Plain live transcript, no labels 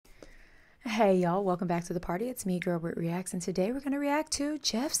Hey y'all, welcome back to the party. It's me, girl BrittReacts, and today we're going to react to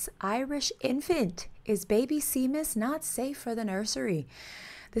Jeff's Irish infant. Is baby Sheamus not safe for the nursery?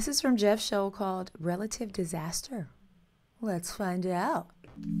 This is from Jeff's show called Relative Disaster. Let's find out.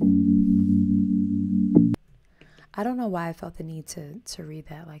 I don't know why I felt the need to read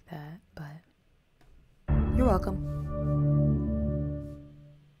that like that, but you're welcome.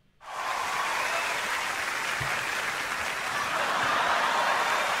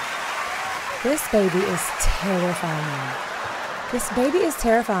 This baby is terrifying. This baby is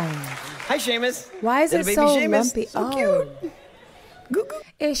terrifying. Hi, Sheamus. Why is it so Sheamus. lumpy? So cute.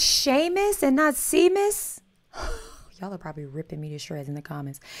 It's Sheamus and not Sheamus? Y'all are probably ripping me to shreds in the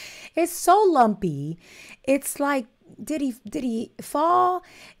comments. It's so lumpy. It's like, did he fall?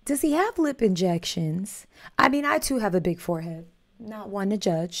 Does he have lip injections? I mean, I too have a big forehead. Not one to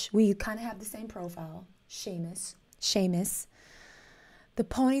judge. We kind of have the same profile. Sheamus. The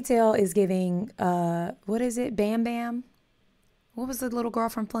ponytail is giving, what is it? Bam Bam? What was the little girl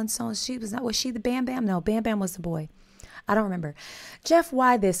from Flintstones? Was she the Bam Bam? No, Bam Bam was the boy. I don't remember. Jeff,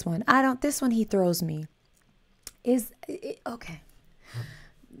 why this one? This one he throws me. Okay.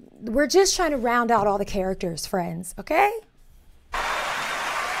 We're just trying to round out all the characters, friends, okay?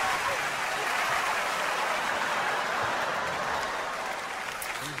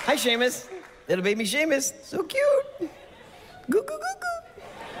 Hi, Sheamus. Little baby Sheamus. So cute. Goo, goo, goo, goo.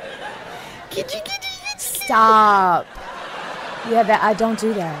 Kitty, kitty, kitty. Stop. Yeah, I don't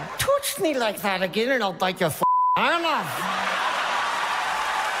do that. Touch me like that again and I'll bite your arm off.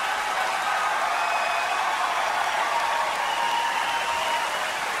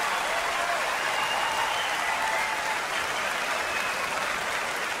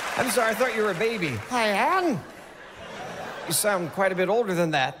 I'm sorry, I thought you were a baby. I am. You sound quite a bit older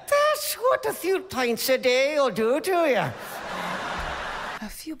than that. That's what a few pints a day will do to you. A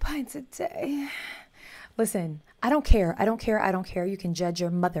few pints a day. Listen, I don't care. You can judge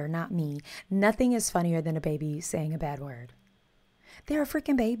your mother, not me. Nothing is funnier than a baby saying a bad word. They're a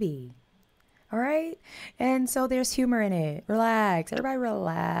freaking baby. All right? And so there's humor in it. Relax. Everybody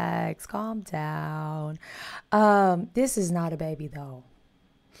relax. Calm down. This is not a baby, though.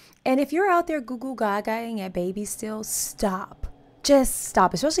 And if you're out there goo-goo gagaing at babies still, stop. Just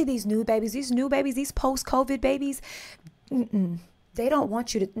stop. Especially these new babies, these post-COVID babies. They don't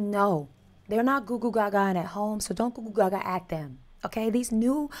want you to know. They're not goo-goo gagaing at home, so don't goo-goo gaga at them. Okay? These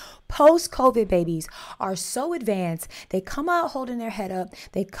new post-COVID babies are so advanced. They come out holding their head up.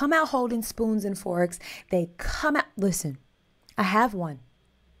 They come out holding spoons and forks. They come out. Listen, I have one.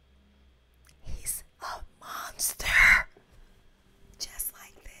 He's a monster. Just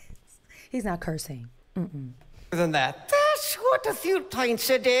like this. He's not cursing. Than that. That's what a few pints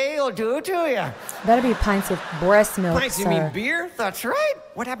a day will do to you. Better be pints of breast milk, Pints, you mean beer? That's right.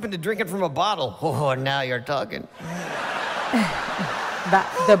 What happened to drinking from a bottle? Oh, now you're talking.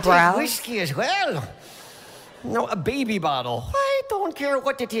 The brow? Whiskey as well. No, a baby bottle. I don't care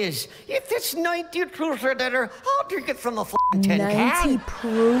what it is. If it's 90 proof or better, I'll drink it from a f***ing tin can. 90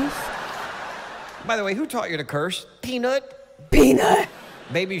 proof? By the way, who taught you to curse? Peanut. Peanut.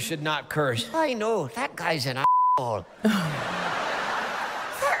 Babies should not curse. I know. That guy's an a**hole.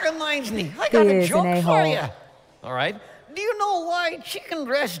 That reminds me. I got a joke for you. All right. Do you know why chicken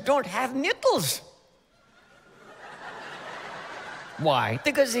breasts don't have nipples? Why?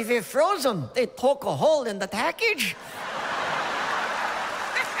 Because if you froze them, they'd poke a hole in the package.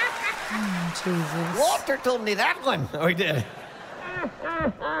 Oh, Jesus. Walter told me that one. Oh, he did.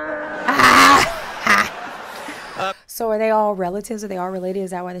 So are they all relatives? Are they all related?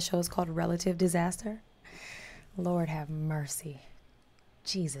 Is that why the show is called Relative Disaster? Lord have mercy.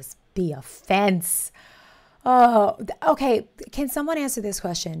 Jesus, be offense. Oh, okay. Can someone answer this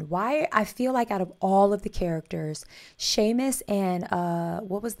question? Why I feel like out of all of the characters, Sheamus and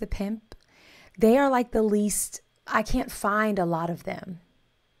what was the pimp? They are like the least. I can't find a lot of them.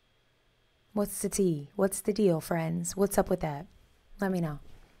 What's the tea? What's the deal, friends? What's up with that? Let me know.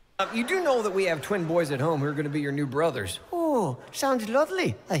 You do know that we have twin boys at home who are going to be your new brothers. Oh, sounds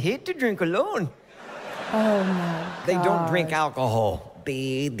lovely. I hate to drink alone. Oh, my God. They don't drink alcohol.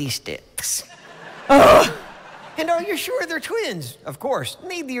 Baby steps. Ugh. And are you sure they're twins? Of course.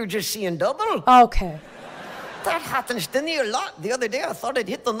 Maybe you're just seeing double. Okay. That happens to me a lot. The other day I thought I'd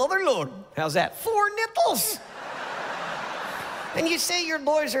hit another load. How's that? 4 nipples. And you say your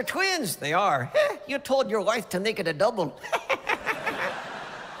boys are twins. They are. You told your wife to make it a double.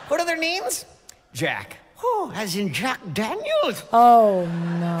 What are their names? Jack. Oh, as in Jack Daniels. Oh,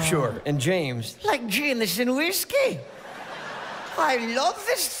 no. Sure. And James. Like James and whiskey. I love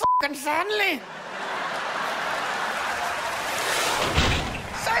this fucking family.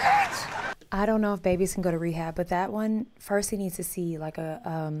 Silence! I don't know if babies can go to rehab, but that one, first he needs to see like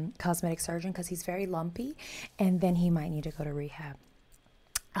a cosmetic surgeon because he's very lumpy, and then he might need to go to rehab.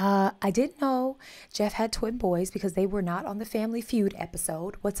 I didn't know Jeff had twin boys because they were not on the Family Feud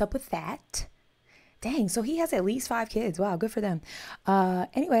episode. What's up with that? Dang, so he has at least 5 kids. Wow, good for them.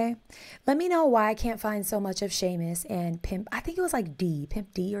 Anyway, let me know why I can't find so much of Sheamus and Pimp. I think it was like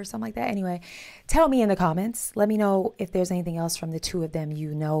Pimp D or something like that. Anyway, tell me in the comments. Let me know if there's anything else from the two of them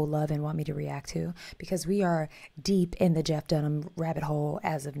you know, love, and want me to react to. Because we are deep in the Jeff Dunham rabbit hole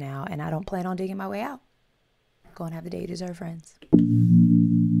as of now. And I don't plan on digging my way out. Go and have the day you deserve, friends.